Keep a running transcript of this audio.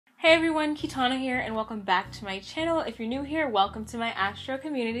Hey everyone, Kitana here and welcome back to my channel. If you're new here, welcome to my Astro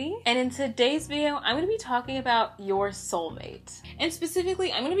community. And in today's video, I'm going to be talking about your soulmate. And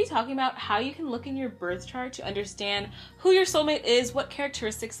specifically, I'm going to be talking about how you can look in your birth chart to understand who your soulmate is, what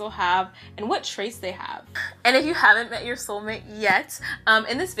characteristics they'll have, and what traits they have. And if you haven't met your soulmate yet,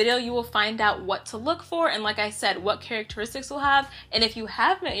 in this video, you will find out what to look for and, like I said, what characteristics they'll have. And if you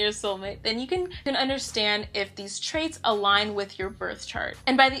have met your soulmate, then you can understand if these traits align with your birth chart.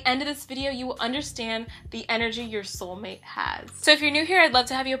 And by the end of this video, you will understand the energy your soulmate has. So if you're new here, I'd love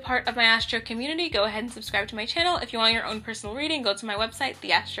to have you a part of my Astro community. Go ahead and subscribe to my channel. If you want your own personal reading, go to my website,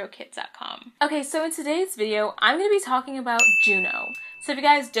 theastrokit.com. Okay, so in today's video, I'm going to be talking about Juno. So if you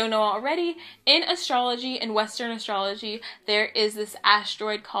guys don't know already, in astrology, in Western astrology, there is this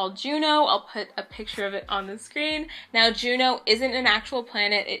asteroid called Juno. I'll put a picture of it on the screen. Now, Juno isn't an actual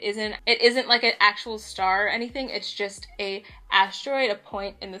planet. It isn't like an actual star or anything. It's just a asteroid, a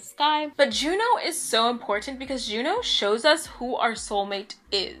point in the sky. But Juno is so important because Juno shows us who our soulmate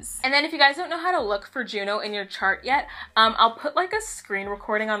is. And then if you guys don't know how to look for Juno in your chart yet, I'll put like a screen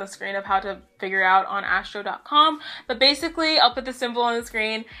recording on the screen of how to figure out on astro.com. But basically, I'll put the symbol on the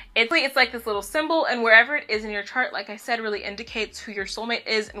screen. It's like this little symbol, and wherever it is in your chart, like I said, really indicates who your soulmate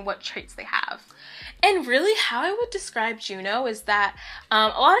is and what traits they have. And really how I would describe Juno is that a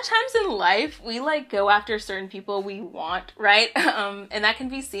lot of times in life, we like go after certain people we want, right? And that can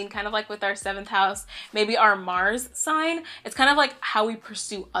be seen kind of like with our 7th house, maybe our Mars sign. It's kind of like how we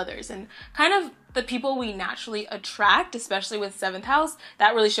pursue others and kind of the people we naturally attract, especially with 7th house.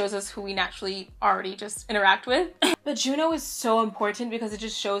 That really shows us who we naturally already just interact with. But Juno is so important because it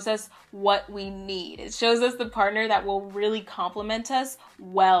just shows us what we need. It shows us the partner that will really complement us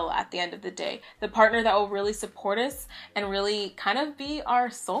well at the end of the day. The partner that will really support us and really kind of be our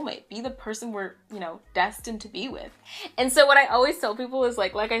soulmate, be the person we're, destined to be with. And so what I always tell people is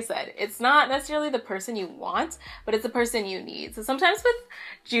like I said, it's not necessarily the person you want, but it's the person you need. So sometimes with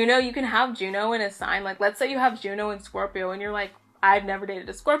Juno, you can have Juno in a sign. Like let's say you have Juno in Scorpio and you're like, I've never dated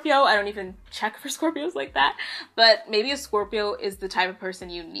a Scorpio. I don't even check for Scorpios like that. But maybe a Scorpio is the type of person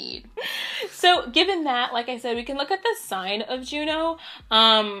you need. So given that, like I said, we can look at the sign of Juno.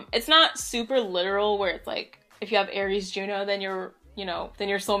 It's not super literal where it's like, if you have Aries Juno, then then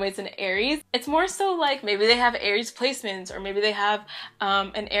your soulmate's an Aries. It's more so like maybe they have Aries placements, or maybe they have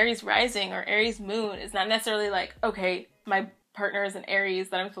an Aries rising or Aries moon. It's not necessarily like, okay, my partner is an Aries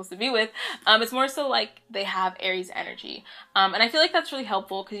that I'm supposed to be with. It's more so like they have Aries energy. And I feel like that's really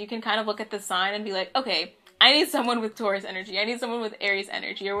helpful because you can kind of look at the sign and be like, okay, I need someone with Taurus energy. I need someone with Aries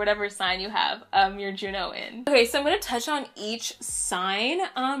energy, or whatever sign you have your Juno in. Okay, so I'm going to touch on each sign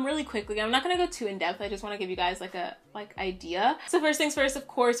really quickly. I'm not going to go too in depth. I just want to give you guys like a idea. So first things first, of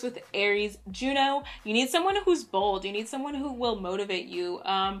course, with Aries Juno, you need someone who's bold. You need someone who will motivate you.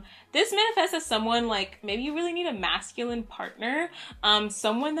 This manifests as someone like maybe you really need a masculine partner,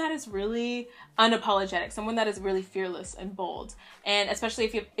 someone that is really unapologetic, someone that is really fearless and bold. And especially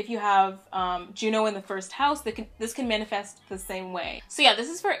if you have Juno in the 1st house, this can manifest the same way. So yeah, this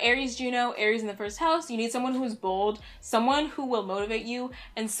is for Aries Juno, Aries in the 1st house. You need someone who is bold, someone who will motivate you,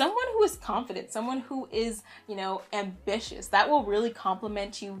 and someone who is confident, someone who is, ambitious. That will really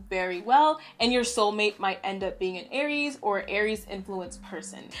complement you very well, and your soulmate might end up being an Aries or Aries influenced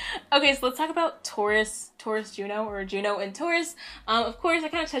person. Okay, so let's talk about Taurus Juno, or Juno and Taurus. Of course, I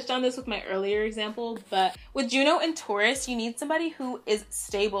kind of touched on this with my earlier example, but with Juno and Taurus, you need somebody who is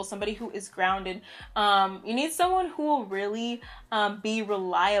stable, somebody who is grounded. You need someone who will really be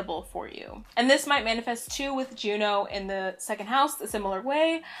reliable for you. And this might manifest too with Juno in the 2nd house, a similar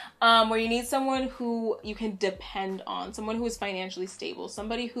way, where you need someone who you can depend on, someone who is financially stable,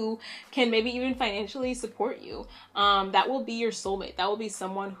 somebody who can maybe even financially support you. That will be your soulmate. That will be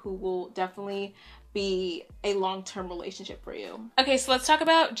someone who will definitely be a long-term relationship for you. Okay, so let's talk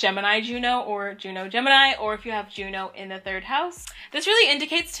about Gemini Juno, or Juno Gemini, or if you have Juno in the 3rd house. This really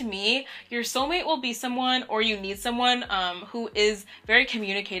indicates to me your soulmate will be someone, or you need someone who is very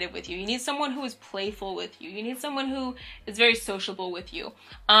communicative with you. You need someone who is playful with you. You need someone who is very sociable with you.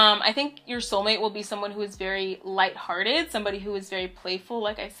 I think your soulmate will be someone who is very lighthearted, somebody who is very playful,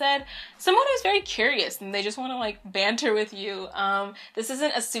 like I said, someone who's very curious and they just want to like banter with you. This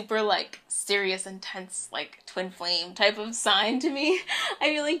isn't a super like serious, intense, like twin flame type of sign to me.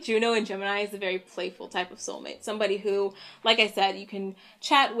 I feel like Juno and Gemini is a very playful type of soulmate. Somebody who, like I said, you can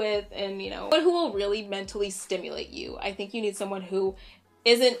chat with and, who will really mentally stimulate you. I think you need someone who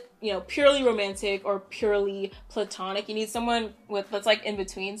isn't, purely romantic or purely platonic. You need someone that's like in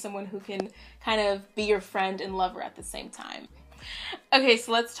between, someone who can kind of be your friend and lover at the same time. Okay,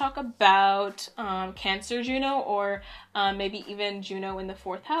 so let's talk about Cancer Juno, or maybe even Juno in the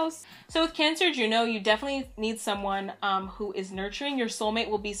 4th house. So with Cancer Juno, you definitely need someone who is nurturing. Your soulmate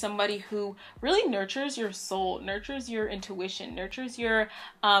will be somebody who really nurtures your soul, nurtures your intuition, nurtures your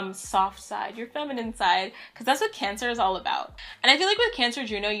soft side, your feminine side, because that's what Cancer is all about. And I feel like with Cancer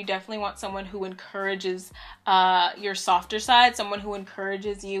Juno, you definitely want someone who encourages your softer side, someone who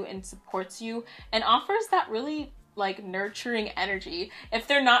encourages you and supports you and offers that really like nurturing energy. If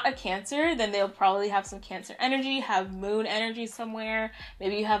they're not a Cancer, then they'll probably have some Cancer energy, have moon energy somewhere.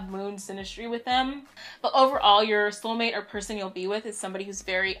 Maybe you have moon synastry with them. But overall, your soulmate or person you'll be with is somebody who's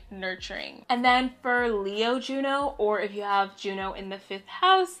very nurturing. And then for Leo Juno, or if you have Juno in the 5th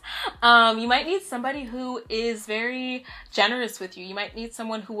house, you might need somebody who is very generous with you. You might need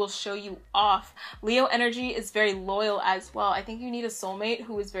someone who will show you off. Leo energy is very loyal as well. I think you need a soulmate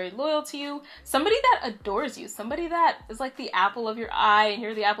who is very loyal to you, somebody that adores you, somebody that is like the apple of your eye and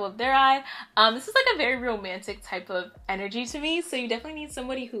you're the apple of their eye. This is like a very romantic type of energy to me, so you definitely need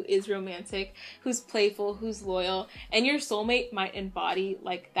somebody who is romantic, who's playful, who's loyal, and your soulmate might embody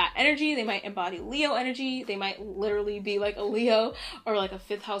like that energy. They might embody Leo energy. They might literally be like a Leo or like a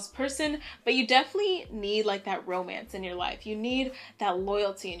 5th house person, but you definitely need like that romance in your life. You need that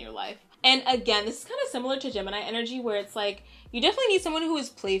loyalty in your life. And again, this is kind of similar to Gemini energy, where it's like you definitely need someone who is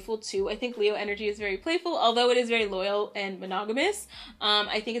playful too. I think Leo energy is very playful, although it is very loyal and monogamous.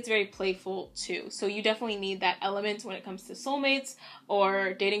 I think it's very playful too. So you definitely need that element when it comes to soulmates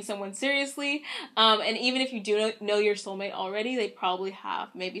or dating someone seriously. And even if you do know your soulmate already, they probably have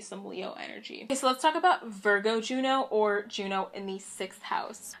maybe some Leo energy. Okay, so let's talk about Virgo Juno, or Juno in the 6th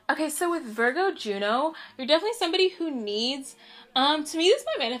house. Okay, so with Virgo Juno, you're definitely somebody who needs to me, this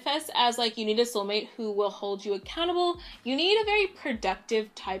might manifest as like you need a soulmate who will hold you accountable. You need a very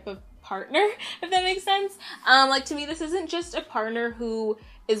productive type of partner, if that makes sense. Like to me, this isn't just a partner who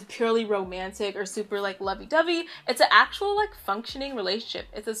is purely romantic or super like lovey-dovey. It's an actual like functioning relationship.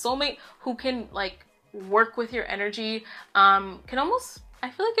 It's a soulmate who can like work with your energy. I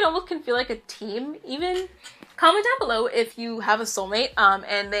feel like it almost can feel like a team even. Comment down below if you have a soulmate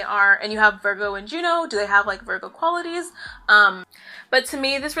and you have Virgo and Juno. Do they have like Virgo qualities? But to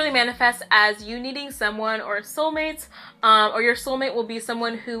me, this really manifests as you needing someone or a soulmate, or your soulmate will be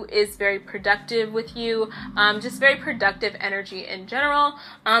someone who is very productive with you, just very productive energy in general.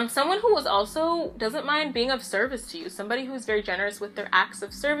 Someone who is also doesn't mind being of service to you, somebody who's very generous with their acts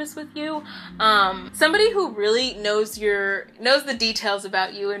of service with you, somebody who really knows the details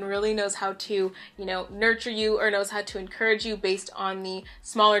about you and really knows how to, you know, nurture you or knows how to encourage you based on the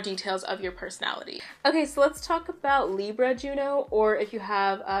smaller details of your personality. Okay, so let's talk about Libra Juno, or if you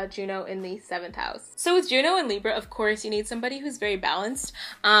have Juno in the 7th house. So with Juno and Libra, of course, you need somebody who's very balanced.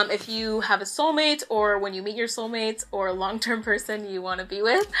 If you have a soulmate, or when you meet your soulmate or a long-term person you want to be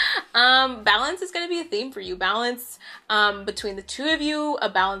with, balance is going to be a theme for you. Balance between the two of you, a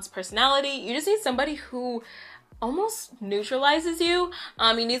balanced personality. You just need somebody who almost neutralizes you.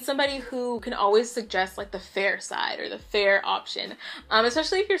 You need somebody who can always suggest like the fair side or the fair option,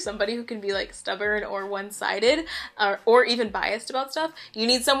 especially if you're somebody who can be like stubborn or one-sided or even biased about stuff. You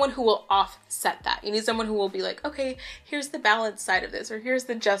need someone who will offset that. You need someone who will be like, okay, here's the balanced side of this, or here's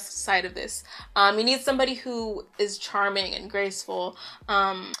the just side of this. You need somebody who is charming and graceful.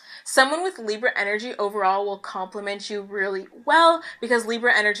 Someone with Libra energy overall will complement you really well, because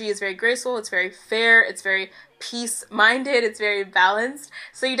Libra energy is very graceful, it's very fair, it's very peace-minded, it's very balanced.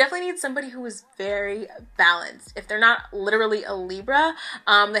 So you definitely need somebody who is very balanced. If they're not literally a Libra,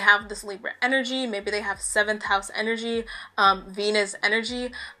 they have this Libra energy, maybe they have 7th house energy, Venus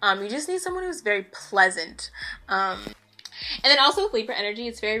energy. You just need someone who's very pleasant. And then also with Libra energy,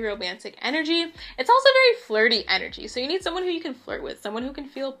 it's very romantic energy. It's also very flirty energy. So you need someone who you can flirt with, someone who can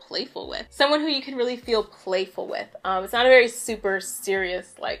feel playful with, someone who you can really feel playful with. It's not a very super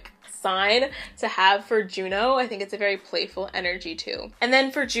serious like sign to have for Juno. I think it's a very playful energy too. And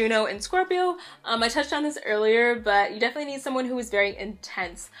then for Juno and Scorpio, I touched on this earlier, but you definitely need someone who is very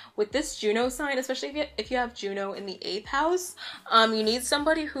intense. With this Juno sign, especially if you have Juno in the 8th house, you need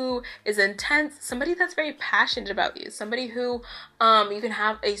somebody who is intense, somebody that's very passionate about you, somebody who you can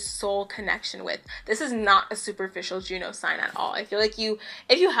have a soul connection with. This is not a superficial Juno sign at all. I feel like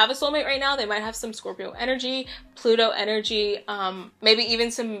if you have a soulmate right now, they might have some Scorpio energy, Pluto energy, maybe even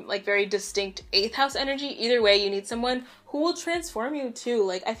some like very distinct 8th house energy. Either way, you need someone who will transform you too.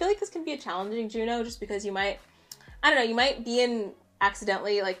 Like, I feel like this can be a challenging Juno, just because you might, I don't know, you might be in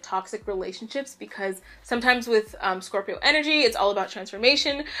accidentally like toxic relationships, because sometimes with Scorpio energy, it's all about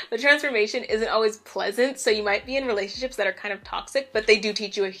transformation. The transformation isn't always pleasant, so you might be in relationships that are kind of toxic, but they do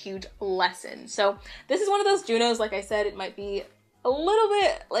teach you a huge lesson. So this is one of those Junos, like I said, it might be a little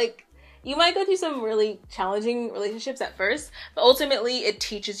bit like, you might go through some really challenging relationships at first, but ultimately it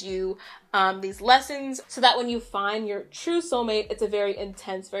teaches you these lessons so that when you find your true soulmate, it's a very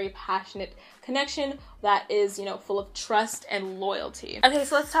intense, very passionate connection that is, you know, full of trust and loyalty. Okay,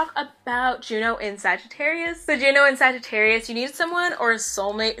 so let's talk about Juno in Sagittarius. So Juno in Sagittarius, you need someone or a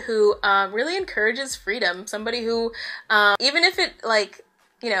soulmate who really encourages freedom. Somebody who, even if it like,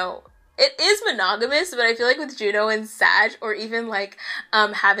 you know, it is monogamous, but I feel like with Juno and Sag, or even like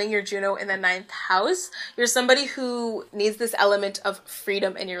having your Juno in the 9th house, you're somebody who needs this element of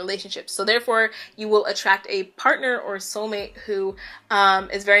freedom in your relationship. So therefore, you will attract a partner or soulmate who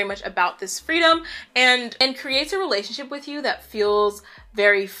is very much about this freedom and creates a relationship with you that feels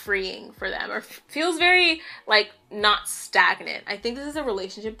very freeing for them, or feels very like not stagnant. I think this is a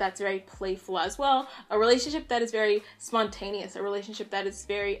relationship that's very playful as well, a relationship that is very spontaneous, a relationship that is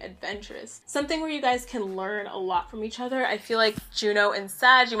very adventurous, something where you guys can learn a lot from each other. I feel like Juno and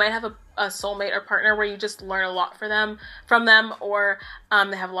Sag, you might have a soulmate or partner where you just learn a lot from them, or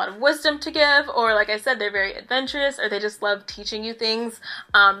they have a lot of wisdom to give, or like I said, they're very adventurous, or they just love teaching you things.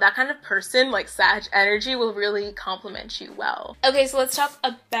 That kind of person, like Sag energy, will really complement you well. Okay, so let's talk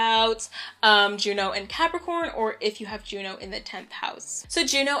about Juno and Capricorn, or if you have Juno in the 10th house. So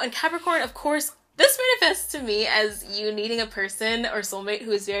Juno and Capricorn, of course, this manifests to me as you needing a person or soulmate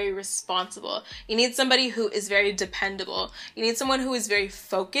who is very responsible. You need somebody who is very dependable. You need someone who is very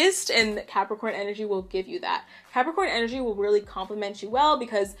focused, and Capricorn energy will give you that. Capricorn energy will really complement you well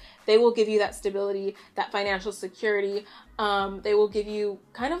because they will give you that stability, that financial security. They will give you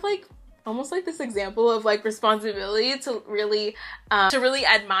kind of like almost like this example of like responsibility to really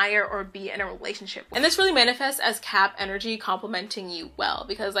admire or be in a relationship. And this really manifests as Cap energy complementing you well,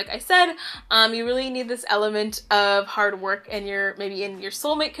 because like I said, you really need this element of hard work in your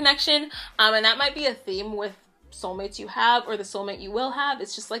soulmate connection. And that might be a theme with soulmates you have, or the soulmate you will have.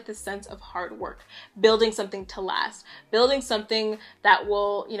 It's just like this sense of hard work, building something to last, building something that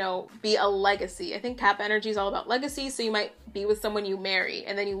will, you know, be a legacy. I think Cap energy is all about legacy. So you might be with someone you marry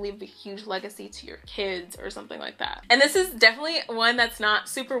and then you leave a huge legacy to your kids or something like that. And this is definitely one that's not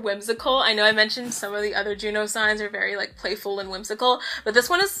super whimsical. I know I mentioned some of the other Juno signs are very like playful and whimsical, but this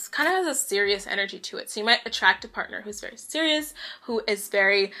one is kind of has a serious energy to it. So you might attract a partner who's very serious, who is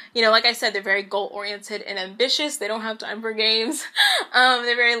very, you know, like I said, they're very goal oriented and ambitious. They don't have time for games.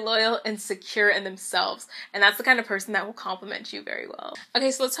 They're very loyal and secure in themselves. And that's the kind of person that will complement you very well.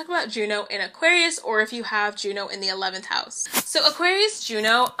 Okay, so let's talk about Juno in Aquarius, or if you have Juno in the 11th house. So Aquarius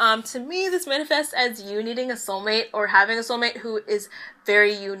Juno, to me, this manifests as you needing a soulmate or having a soulmate who is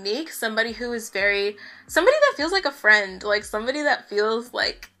very unique, somebody that feels like a friend, like somebody that feels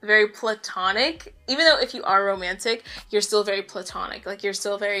like very platonic. Even though if you are romantic, you're still very platonic, like you're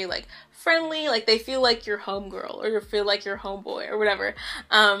still very like friendly, like they feel like your homegirl or you feel like your homeboy or whatever.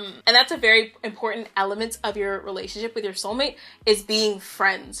 And that's a very important element of your relationship with your soulmate, is being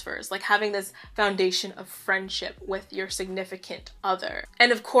friends first, like having this foundation of friendship with your significant other.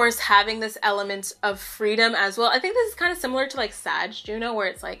 And of course, having this element of freedom as well. I think this is kind of similar to like Sag Juno, where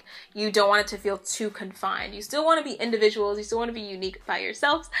it's like you don't want it to feel too confined. You still want to be individuals, you still want to be unique by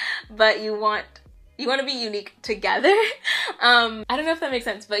yourselves, but you want to be unique together. I don't know if that makes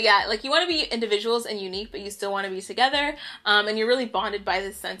sense, but yeah, like you want to be individuals and unique, but you still want to be together. And you're really bonded by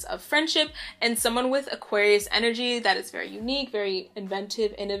this sense of friendship. And someone with Aquarius energy that is very unique, very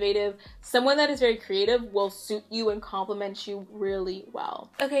inventive, innovative, someone that is very creative will suit you and complement you really well.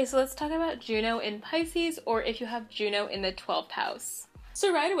 Okay, so let's talk about Juno in Pisces, or if you have Juno in the 12th house.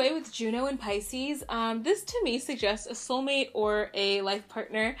 So right away with Juno and Pisces, this to me suggests a soulmate or a life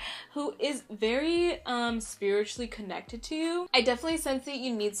partner who is very spiritually connected to you. I definitely sense that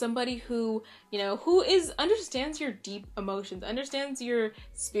you need somebody who, you know, understands your deep emotions, understands your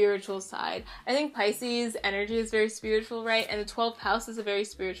spiritual side. I think Pisces energy is very spiritual, right? And the 12th house is a very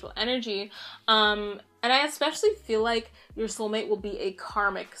spiritual energy. And I especially feel like your soulmate will be a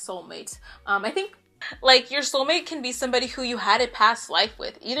karmic soulmate. I think like your soulmate can be somebody who you had a past life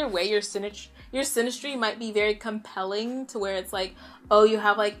with. Either way, your synastry might be very compelling, to where it's like, oh, you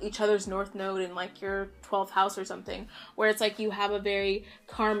have like each other's north node in like your 12th house or something, where it's like you have a very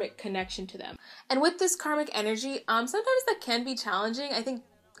karmic connection to them. And with this karmic energy, sometimes that can be challenging. I think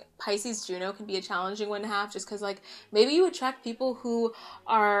Pisces Juno can be a challenging one to have, just because like maybe you attract people who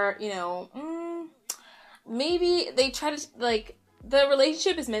are, you know, maybe they try to like, the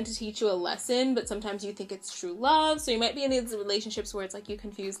relationship is meant to teach you a lesson, but sometimes you think it's true love. So you might be in these relationships where it's like you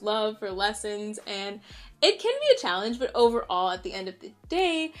confuse love for lessons, and it can be a challenge, but overall, at the end of the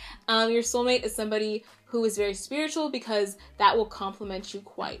day, your soulmate is somebody who is very spiritual, because that will complement you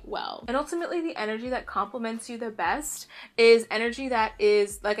quite well. And ultimately, the energy that complements you the best is energy that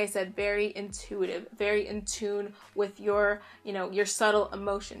is, like I said, very intuitive, very in tune with your, your subtle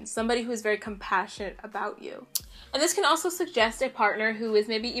emotions. Somebody who is very compassionate about you. And this can also suggest a partner who is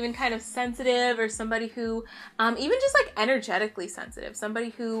maybe even kind of sensitive, or somebody who, even just like energetically sensitive. Somebody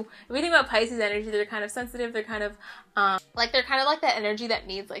who, if we think about Pisces energy, they're kind of sensitive, they're kind of like that energy that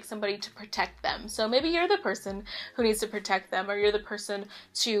needs like somebody to protect them. So maybe you're the person who needs to protect them, or you're the person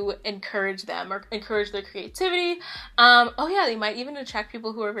to encourage them or encourage their creativity. Oh yeah, they might even attract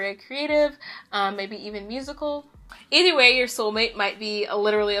people who are very creative, maybe even musical. Either way, your soulmate might be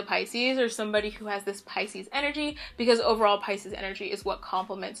literally a Pisces, or somebody who has this Pisces energy, because overall Pisces energy is what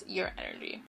complements your energy.